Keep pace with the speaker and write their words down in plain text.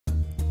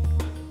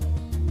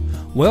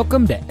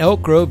Welcome to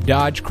Elk Grove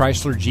Dodge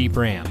Chrysler Jeep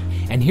Ram,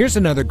 and here's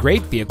another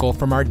great vehicle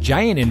from our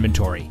giant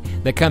inventory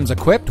that comes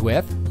equipped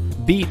with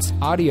Beats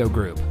Audio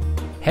Group,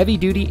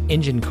 heavy-duty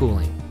engine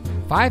cooling,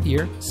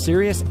 5-year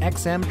Sirius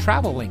XM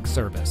Travel Link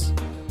service,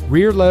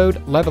 rear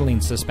load leveling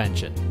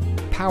suspension,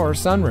 power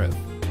sunroof.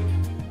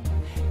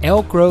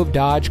 Elk Grove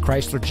Dodge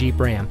Chrysler Jeep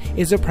Ram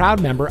is a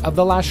proud member of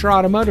the Lasher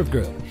Automotive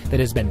Group that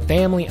has been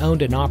family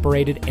owned and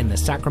operated in the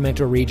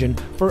Sacramento region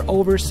for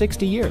over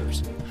 60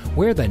 years.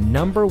 We're the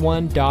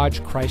 #1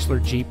 Dodge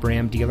Chrysler Jeep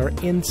Ram dealer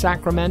in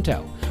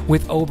Sacramento,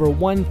 with over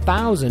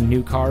 1,000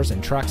 new cars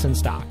and trucks in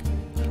stock.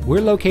 We're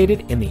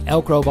located in the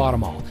Elk Grove Auto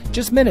Mall,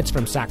 just minutes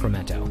from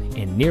Sacramento,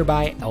 in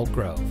nearby Elk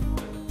Grove.